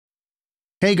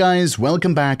Hey guys,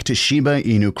 welcome back to Shiba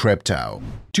Inu Crypto.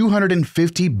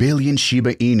 250 billion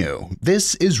Shiba Inu.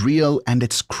 This is real and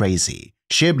it's crazy.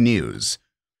 Shib News.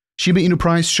 Shiba Inu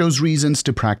price shows reasons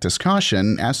to practice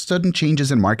caution as sudden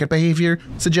changes in market behavior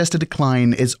suggest a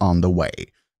decline is on the way.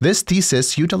 This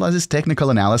thesis utilizes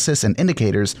technical analysis and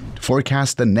indicators to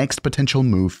forecast the next potential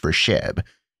move for Shib.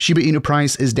 Shiba Inu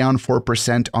price is down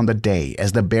 4% on the day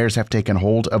as the bears have taken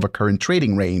hold of a current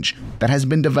trading range that has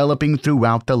been developing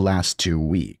throughout the last 2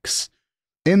 weeks.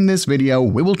 In this video,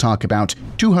 we will talk about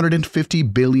 250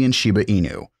 billion Shiba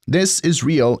Inu. This is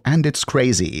real and it's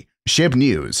crazy. Shib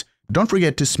News. Don't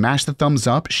forget to smash the thumbs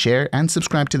up, share, and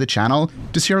subscribe to the channel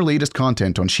to see our latest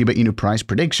content on Shiba Inu price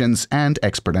predictions and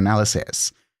expert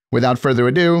analysis. Without further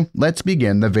ado, let's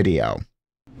begin the video.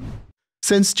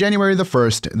 Since January the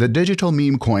 1st, the digital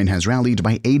meme coin has rallied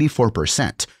by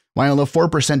 84%. While a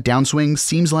 4% downswing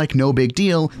seems like no big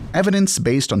deal, evidence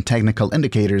based on technical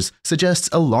indicators suggests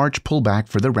a large pullback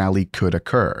for the rally could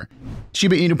occur.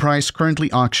 Shiba Inu price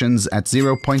currently auctions at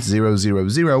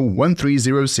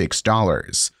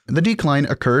 $0.0001306. The decline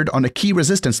occurred on a key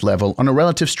resistance level on a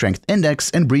relative strength index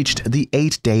and breached the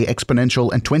 8-day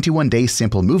exponential and 21-day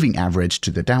simple moving average to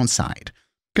the downside.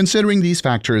 Considering these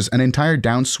factors, an entire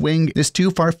downswing is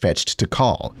too far-fetched to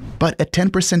call, but a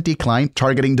 10% decline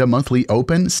targeting the monthly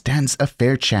open stands a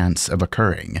fair chance of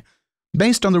occurring.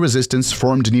 Based on the resistance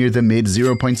formed near the mid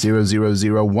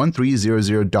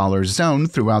 $0.0001300 zone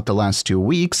throughout the last 2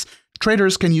 weeks,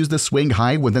 traders can use the swing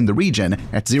high within the region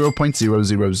at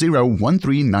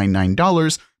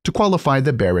 $0.0001399 to qualify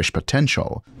the bearish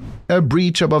potential. A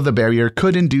breach above the barrier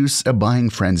could induce a buying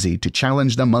frenzy to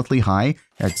challenge the monthly high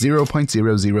at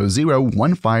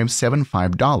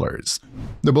 $0.0001575.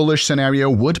 The bullish scenario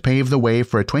would pave the way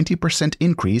for a 20%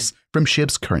 increase from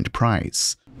Shib's current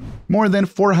price. More than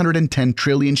 410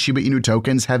 trillion Shiba Inu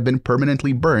tokens have been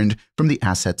permanently burned from the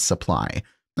asset's supply.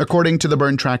 According to the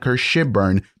burn tracker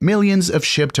ShibBurn, millions of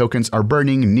Shib tokens are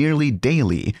burning nearly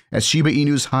daily as Shiba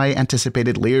Inu's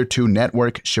high-anticipated Layer 2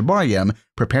 network Shibarium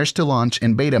prepares to launch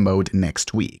in beta mode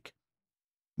next week.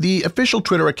 The official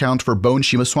Twitter account for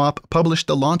SHIBASWAP published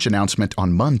the launch announcement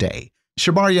on Monday.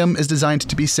 Shibarium is designed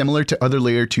to be similar to other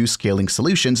Layer 2 scaling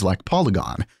solutions like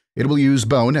Polygon. It will use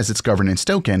BONE as its governance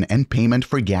token and payment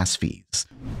for gas fees.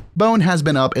 BONE has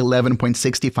been up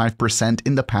 11.65%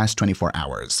 in the past 24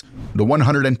 hours. The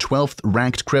 112th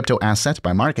ranked crypto asset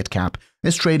by market cap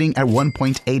is trading at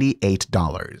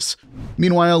 $1.88.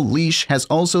 Meanwhile, Leash has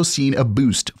also seen a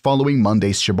boost following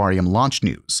Monday's Shibarium launch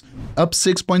news, up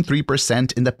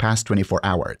 6.3% in the past 24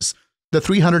 hours. The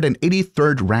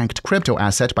 383rd ranked crypto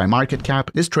asset by market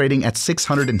cap is trading at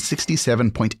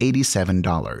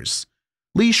 $667.87.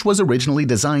 Leash was originally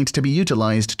designed to be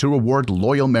utilized to reward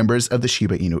loyal members of the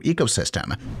Shiba Inu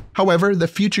ecosystem. However, the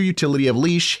future utility of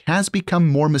Leash has become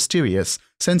more mysterious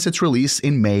since its release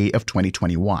in May of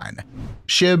 2021.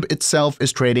 Shib itself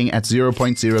is trading at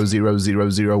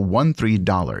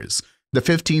 $0.00013. The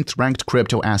 15th ranked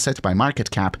crypto asset by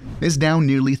market cap is down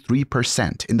nearly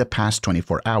 3% in the past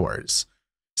 24 hours.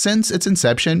 Since its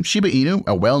inception, Shiba Inu,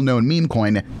 a well-known meme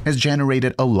coin, has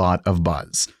generated a lot of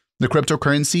buzz. The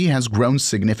cryptocurrency has grown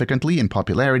significantly in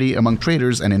popularity among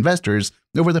traders and investors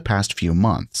over the past few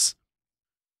months.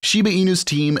 Shiba Inu's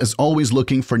team is always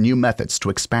looking for new methods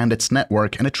to expand its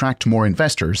network and attract more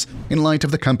investors in light of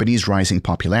the company's rising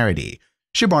popularity.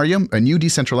 Shibarium, a new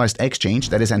decentralized exchange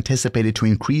that is anticipated to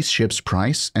increase Shib's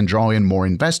price and draw in more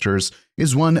investors,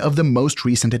 is one of the most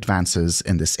recent advances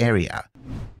in this area.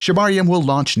 Shibarium will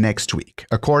launch next week,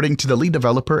 according to the lead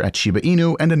developer at Shiba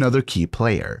Inu and another key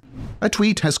player. A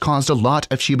tweet has caused a lot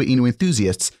of Shiba Inu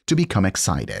enthusiasts to become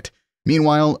excited.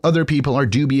 Meanwhile, other people are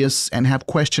dubious and have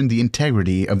questioned the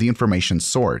integrity of the information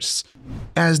source.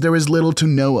 As there is little to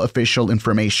no official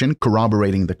information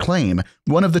corroborating the claim,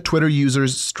 one of the Twitter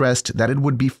users stressed that it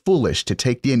would be foolish to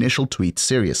take the initial tweet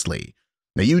seriously.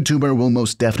 The YouTuber will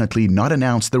most definitely not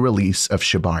announce the release of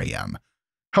Shibarium.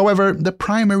 However, the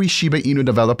primary Shiba Inu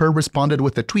developer responded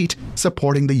with a tweet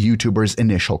supporting the YouTuber's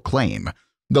initial claim.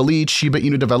 The lead Shiba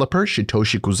Inu developer,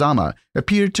 Shitoshi Kusama,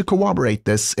 appeared to corroborate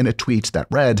this in a tweet that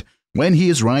read, "When he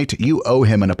is right, you owe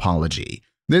him an apology."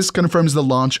 This confirms the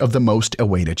launch of the most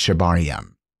awaited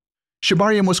Shibarium.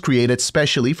 Shibarium was created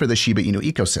specially for the Shiba Inu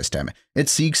ecosystem. It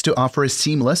seeks to offer a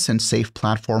seamless and safe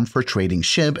platform for trading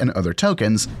Shib and other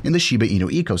tokens in the Shiba Inu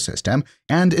ecosystem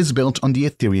and is built on the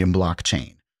Ethereum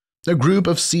blockchain. A group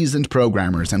of seasoned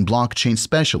programmers and blockchain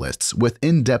specialists with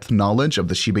in-depth knowledge of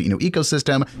the Shiba Inu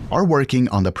ecosystem are working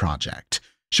on the project.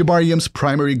 Shibarium's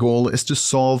primary goal is to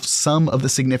solve some of the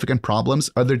significant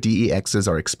problems other DEXs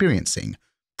are experiencing.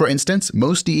 For instance,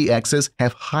 most DEXs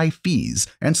have high fees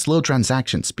and slow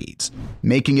transaction speeds,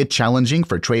 making it challenging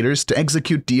for traders to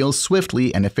execute deals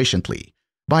swiftly and efficiently.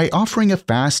 By offering a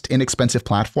fast, inexpensive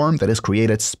platform that is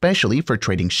created specially for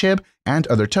trading SHIB and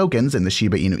other tokens in the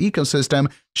Shiba Inu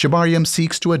ecosystem, Shibarium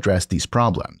seeks to address these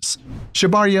problems.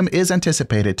 Shibarium is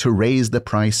anticipated to raise the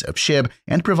price of SHIB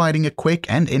and providing a quick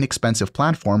and inexpensive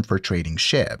platform for trading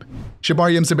SHIB.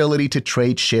 Shibarium's ability to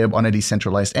trade SHIB on a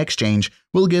decentralized exchange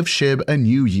will give SHIB a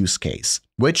new use case,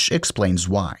 which explains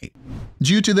why.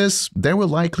 Due to this, there will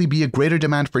likely be a greater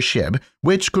demand for SHIB,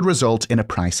 which could result in a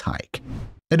price hike.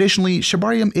 Additionally,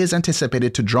 Shibarium is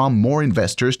anticipated to draw more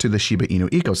investors to the Shiba Inu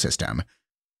ecosystem.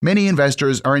 Many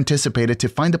investors are anticipated to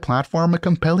find the platform a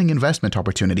compelling investment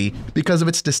opportunity because of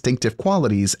its distinctive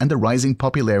qualities and the rising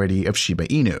popularity of Shiba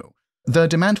Inu. The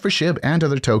demand for SHIB and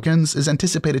other tokens is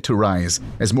anticipated to rise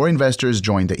as more investors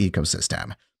join the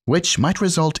ecosystem, which might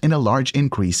result in a large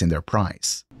increase in their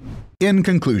price. In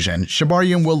conclusion,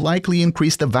 Shibarium will likely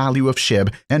increase the value of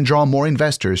SHIB and draw more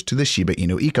investors to the Shiba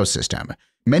Inu ecosystem.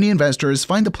 Many investors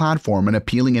find the platform an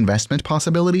appealing investment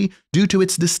possibility due to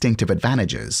its distinctive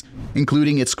advantages,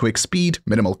 including its quick speed,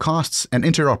 minimal costs, and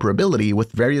interoperability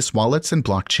with various wallets and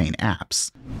blockchain apps.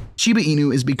 Shiba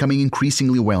Inu is becoming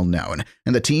increasingly well-known,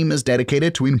 and the team is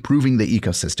dedicated to improving the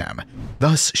ecosystem.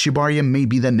 Thus, Shibarium may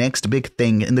be the next big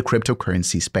thing in the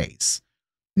cryptocurrency space.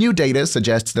 New data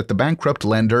suggests that the bankrupt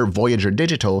lender Voyager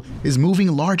Digital is moving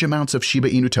large amounts of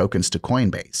Shiba Inu tokens to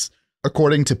Coinbase.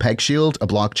 According to PegShield, a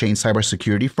blockchain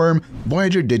cybersecurity firm,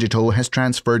 Voyager Digital has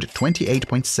transferred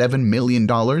 $28.7 million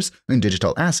in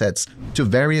digital assets to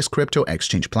various crypto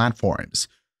exchange platforms.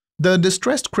 The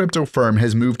distressed crypto firm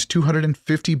has moved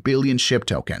 250 billion SHIB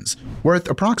tokens, worth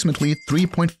approximately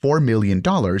 $3.4 million,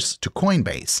 to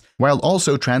Coinbase, while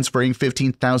also transferring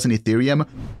 15,000 Ethereum,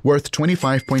 worth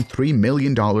 $25.3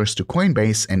 million, to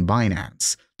Coinbase and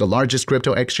Binance, the largest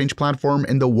crypto exchange platform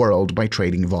in the world by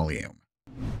trading volume.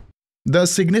 The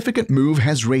significant move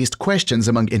has raised questions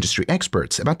among industry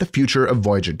experts about the future of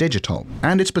Voyager Digital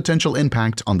and its potential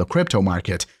impact on the crypto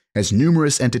market, as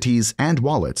numerous entities and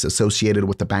wallets associated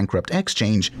with the bankrupt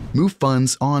exchange move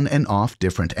funds on and off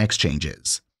different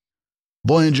exchanges.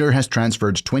 Voyager has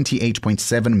transferred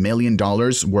 $28.7 million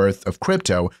worth of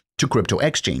crypto to crypto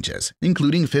exchanges,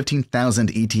 including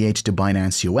 15,000 ETH to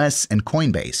Binance US and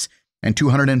Coinbase, and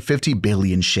 250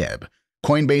 billion SHIB.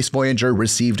 Coinbase Voyager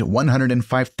received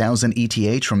 105,000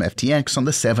 ETH from FTX on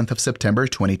the 7th of September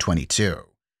 2022.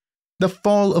 The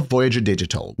fall of Voyager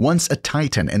Digital, once a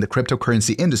titan in the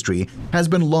cryptocurrency industry, has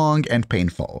been long and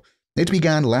painful. It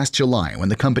began last July when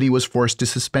the company was forced to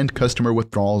suspend customer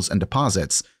withdrawals and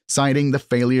deposits, citing the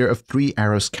failure of Three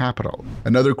Arrows Capital,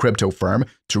 another crypto firm,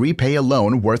 to repay a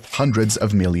loan worth hundreds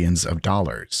of millions of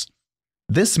dollars.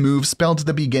 This move spelled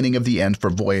the beginning of the end for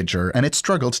Voyager, and it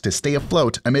struggled to stay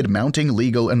afloat amid mounting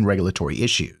legal and regulatory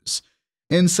issues.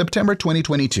 In September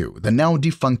 2022, the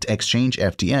now-defunct exchange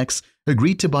FTX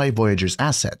agreed to buy Voyager's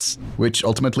assets, which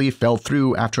ultimately fell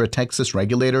through after a Texas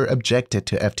regulator objected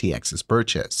to FTX's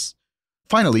purchase.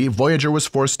 Finally, Voyager was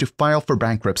forced to file for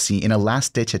bankruptcy in a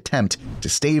last-ditch attempt to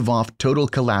stave off total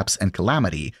collapse and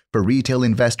calamity for retail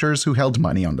investors who held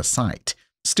money on the site.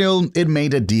 Still, it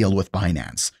made a deal with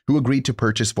Binance, who agreed to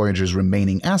purchase Voyager's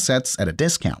remaining assets at a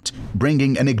discount,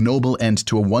 bringing an ignoble end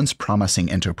to a once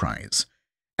promising enterprise.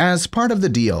 As part of the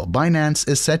deal, Binance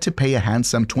is set to pay a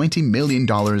handsome $20 million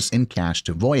in cash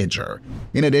to Voyager,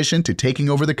 in addition to taking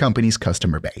over the company's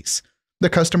customer base. The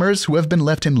customers, who have been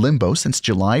left in limbo since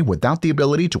July without the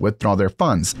ability to withdraw their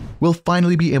funds, will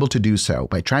finally be able to do so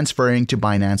by transferring to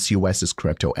Binance US's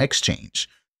crypto exchange.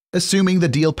 Assuming the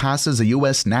deal passes a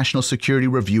U.S. national security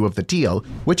review of the deal,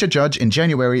 which a judge in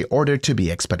January ordered to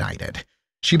be expedited.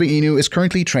 Shiba Inu is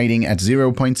currently trading at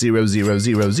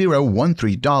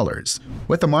 $0.000013,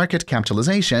 with a market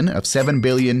capitalization of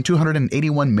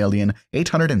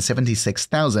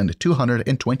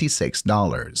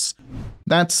 $7,281,876,226.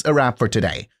 That's a wrap for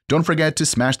today. Don't forget to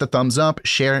smash the thumbs up,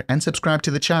 share, and subscribe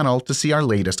to the channel to see our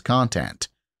latest content.